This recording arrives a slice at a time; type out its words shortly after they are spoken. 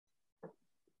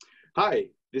Hi,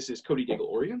 this is Cody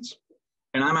Daigle-Oriens,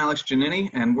 And I'm Alex Giannini,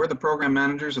 and we're the program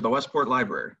managers of the Westport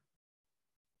Library.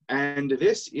 and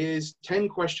this is 10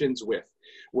 Questions With,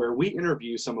 where we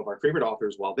interview some of our favorite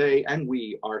authors while they and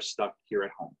we are stuck here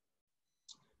at home.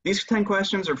 These 10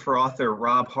 questions are for author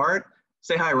Rob Hart.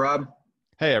 Say hi, Rob.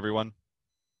 Hey, everyone.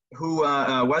 Who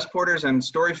Westporters and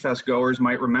Storyfest goers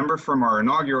might remember from our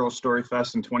inaugural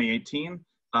Storyfest in 2018.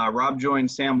 Rob joined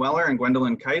Sam Weller and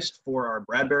Gwendolyn Keist for our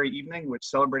Bradbury evening, which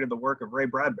celebrated the work of Ray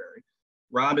Bradbury.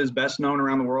 Rob is best known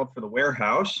around the world for The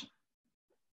Warehouse,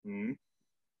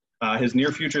 his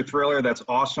near future thriller that's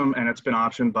awesome, and it's been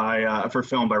optioned for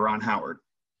film by Ron Howard.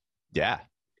 Yeah.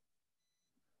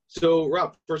 So,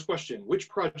 Rob, first question, which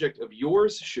project of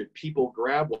yours should people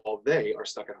grab while they are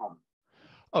stuck at home?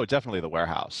 Oh, definitely The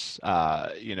Warehouse.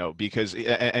 Because,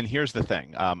 and here's the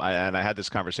thing. I had this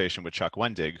conversation with Chuck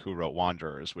Wendig, who wrote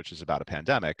Wanderers, which is about a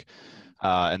pandemic.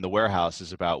 And The Warehouse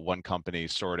is about one company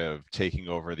sort of taking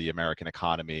over the American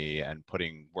economy and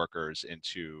putting workers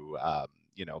into,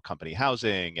 company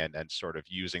housing and sort of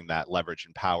using that leverage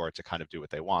and power to kind of do what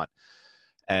they want.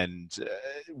 And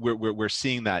we're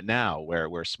seeing that now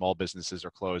where small businesses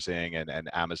are closing and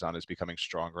Amazon is becoming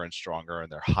stronger and stronger,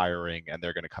 and they're hiring, and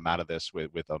they're going to come out of this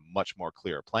with a much more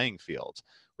clear playing field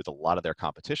with a lot of their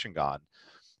competition gone.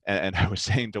 And I was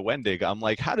saying to Wendig, I'm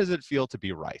like, how does it feel to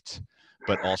be right,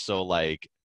 but also like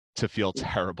to feel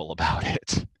terrible about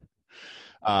it?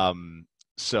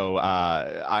 So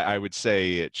I would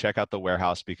say check out The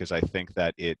Warehouse, because I think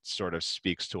that it sort of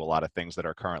speaks to a lot of things that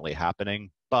are currently happening.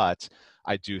 But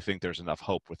I do think there's enough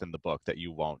hope within the book that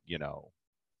you won't,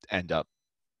 end up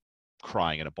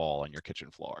crying in a ball on your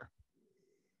kitchen floor.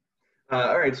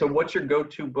 All right, so what's your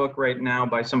go-to book right now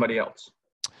by somebody else?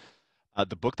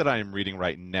 The book that I am reading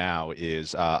right now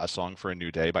is A Song for a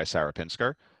New Day by Sarah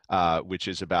Pinsker, which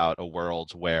is about a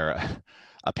world where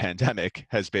a pandemic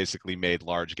has basically made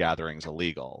large gatherings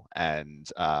illegal. And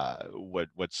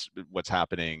what's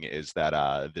happening is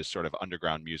that this sort of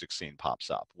underground music scene pops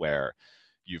up where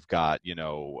you've got,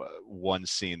 one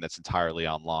scene that's entirely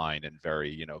online and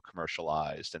very,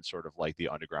 commercialized and sort of like the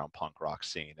underground punk rock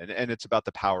scene. And it's about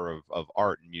the power of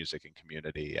art and music and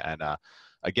community. And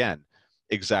again,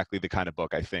 exactly the kind of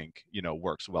book I think,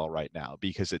 works well right now,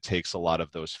 because it takes a lot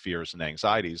of those fears and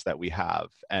anxieties that we have,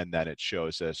 and then it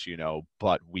shows us,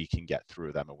 but we can get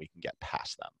through them and we can get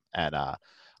past them. And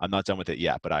I'm not done with it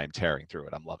yet, but I am tearing through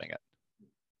it. I'm loving it.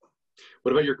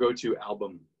 What about your go-to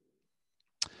album?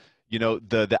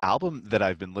 The album that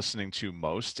I've been listening to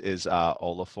most is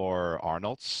Olafur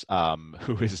Arnalds,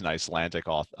 who is an Icelandic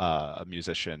a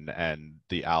musician, and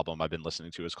the album I've been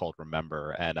listening to is called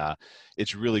Remember, and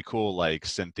it's really cool, like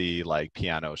synthy, like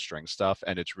piano string stuff,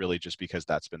 and it's really just because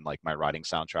that's been like my writing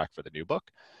soundtrack for the new book.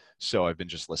 So I've been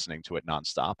just listening to it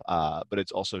nonstop, but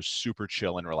it's also super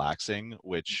chill and relaxing,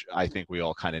 which I think we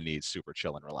all kind of need super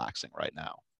chill and relaxing right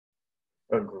now.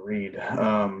 Agreed.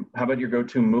 How about your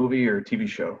go-to movie or TV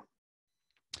show?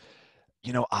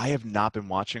 I have not been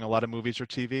watching a lot of movies or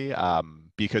TV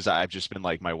because I've just been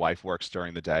like, my wife works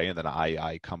during the day and then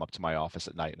I come up to my office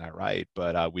at night and I write.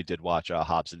 But we did watch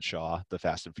Hobbs and Shaw, the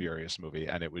Fast and Furious movie,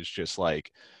 and it was just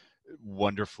like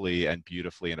wonderfully and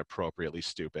beautifully and appropriately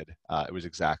stupid. It was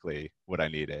exactly what I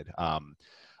needed.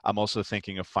 I'm also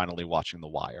thinking of finally watching The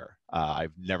Wire.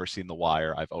 I've never seen The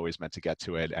Wire. I've always meant to get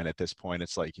to it. And at this point,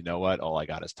 it's like, you know what? All I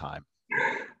got is time.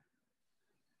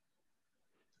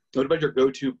 What about your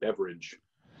go-to beverage?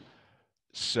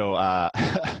 So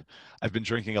I've been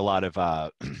drinking a lot of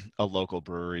a local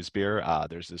brewery's beer.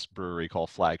 There's this brewery called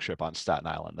Flagship on Staten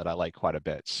Island that I like quite a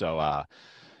bit. So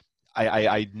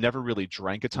I never really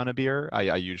drank a ton of beer.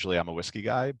 I'm a whiskey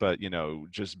guy, but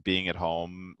just being at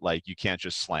home, like you can't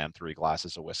just slam 3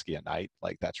 glasses of whiskey a night.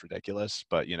 Like that's ridiculous.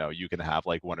 But you can have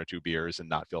like 1 or 2 beers and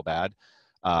not feel bad.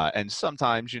 And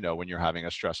sometimes, when you're having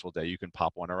a stressful day, you can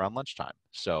pop one around lunchtime.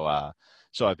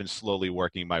 So I've been slowly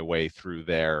working my way through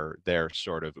their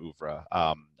sort of oeuvre.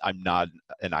 I'm not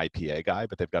an IPA guy,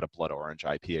 but they've got a blood orange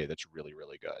IPA that's really,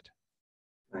 really good.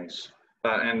 Nice.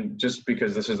 And just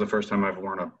because this is the first time I've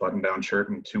worn a button-down shirt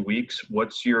in 2 weeks,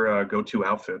 what's your go-to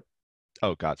outfit?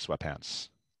 Oh God, sweatpants.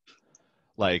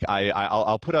 Like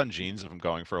I'll put on jeans if I'm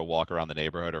going for a walk around the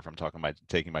neighborhood or if I'm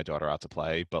taking my daughter out to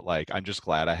play. But like I'm just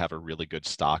glad I have a really good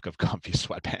stock of comfy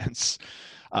sweatpants.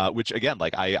 Which again,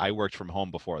 like I worked from home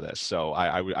before this, so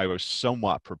I was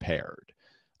somewhat prepared.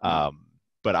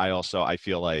 But I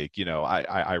feel like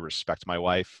I respect my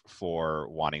wife for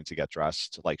wanting to get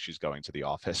dressed like she's going to the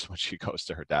office when she goes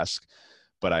to her desk.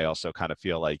 But I also kind of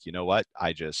feel like what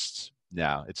it's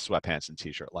sweatpants and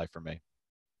t-shirt life for me.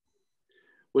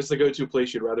 What's the go-to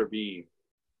place you'd rather be?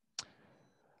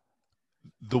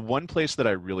 The one place that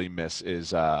I really miss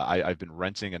is I've been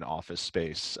renting an office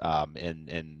space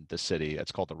in the city.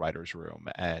 It's called the Writers' Room,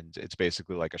 and it's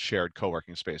basically like a shared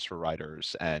co-working space for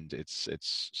writers. And it's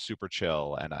super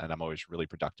chill, and I'm always really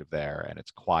productive there. And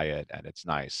it's quiet and it's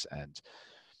nice. And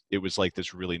it was like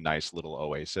this really nice little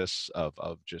oasis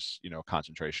of just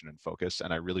concentration and focus.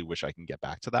 And I really wish I can get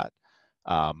back to that.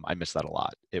 I miss that a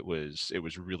lot. It was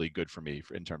really good for me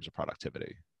in terms of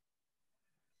productivity.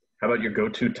 How about your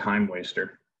go-to time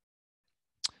waster?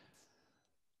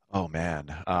 Oh man,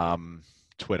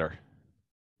 Twitter.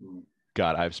 Mm.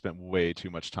 God, I've spent way too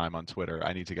much time on Twitter.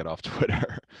 I need to get off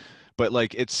Twitter. But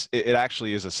like it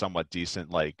actually is a somewhat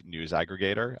decent like news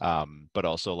aggregator. But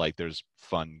also like there's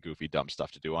fun, goofy, dumb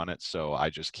stuff to do on it. So I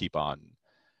just keep on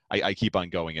I keep on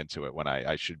going into it when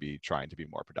I should be trying to be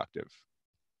more productive.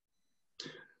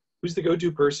 Who's the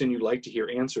go-to person you'd like to hear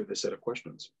answer this set of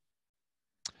questions?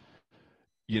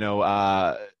 You know,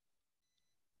 I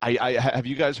have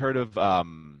you guys heard of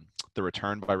The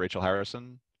Return by Rachel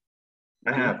Harrison?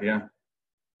 I have, yeah.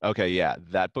 Okay, yeah,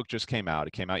 that book just came out.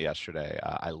 It came out yesterday.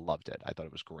 I loved it. I thought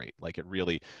it was great. Like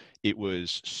it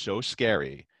was so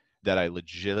scary that I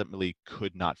legitimately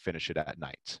could not finish it at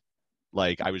night.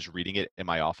 Like I was reading it in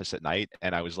my office at night,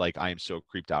 and I was like, I am so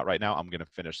creeped out right now. I'm gonna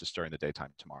finish this during the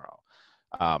daytime tomorrow.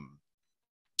 Um,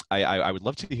 I would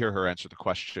love to hear her answer the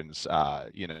questions.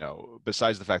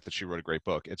 Besides the fact that she wrote a great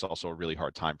book, it's also a really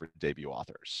hard time for debut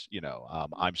authors.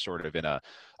 I'm sort of in a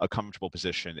comfortable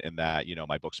position in that,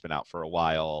 my book's been out for a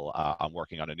while. I'm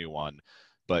working on a new one,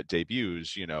 but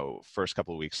debuts, first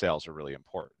couple of weeks sales are really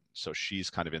important. So she's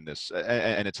kind of in this,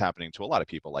 and it's happening to a lot of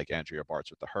people like Andrea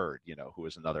Bartz with The Herd, who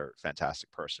is another fantastic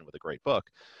person with a great book.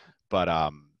 But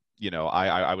I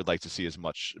would like to see as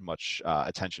much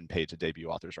attention paid to debut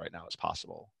authors right now as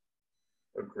possible.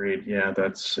 Agreed. Yeah,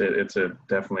 that's it. It's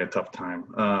definitely a tough time.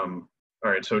 All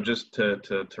right, so just to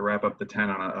wrap up the 10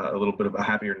 on a little bit of a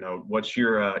happier note, what's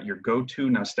your go-to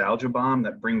nostalgia bomb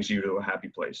that brings you to a happy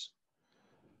place?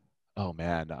 Oh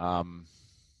man,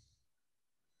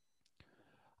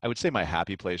 I would say my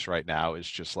happy place right now is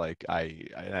just like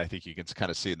I think you can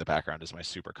kind of see in the background is my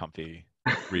super comfy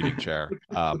reading chair.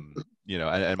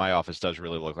 And my office does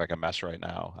really look like a mess right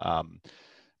now.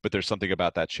 But there's something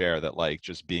about that chair that like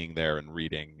just being there and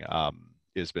reading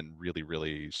has been really,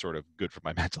 really sort of good for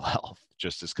my mental health.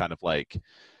 Just as kind of like,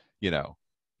 you know,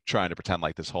 trying to pretend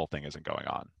like this whole thing isn't going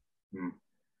on. Hmm.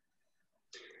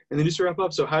 And then just to wrap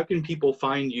up, so how can people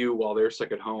find you while they're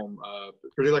stuck at home,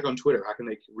 particularly like on Twitter? How can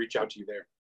they reach out to you there?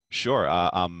 Sure.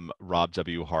 I'm Rob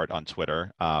W. Hart on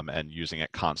Twitter and using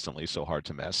it constantly, so hard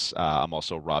to miss. I'm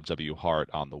also Rob W. Hart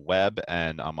on the web,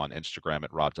 and I'm on Instagram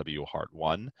at Rob W.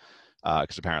 Hart1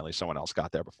 because apparently someone else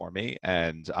got there before me.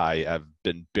 And I have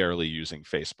been barely using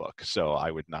Facebook, so I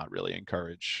would not really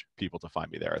encourage people to find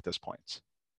me there at this point.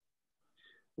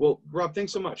 Well, Rob,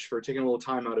 thanks so much for taking a little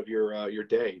time out of your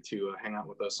day to hang out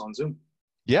with us on Zoom.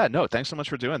 Yeah, no, thanks so much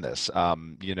for doing this.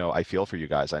 I feel for you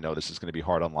guys. I know this is going to be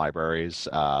hard on libraries,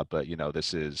 but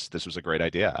this was a great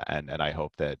idea, and I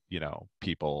hope that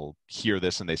people hear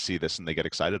this and they see this and they get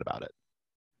excited about it.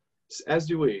 As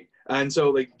do we. And so,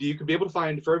 like, you could be able to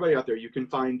find for everybody out there. You can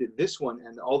find this one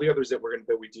and all the others that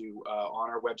we do on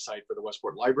our website for the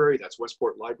Westport Library. That's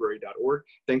westportlibrary.org.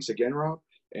 Thanks again, Rob,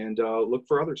 and look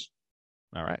for others.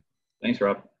 All right. Thanks,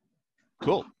 Rob.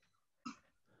 Cool.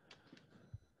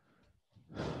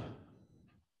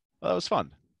 Well, that was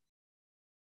fun.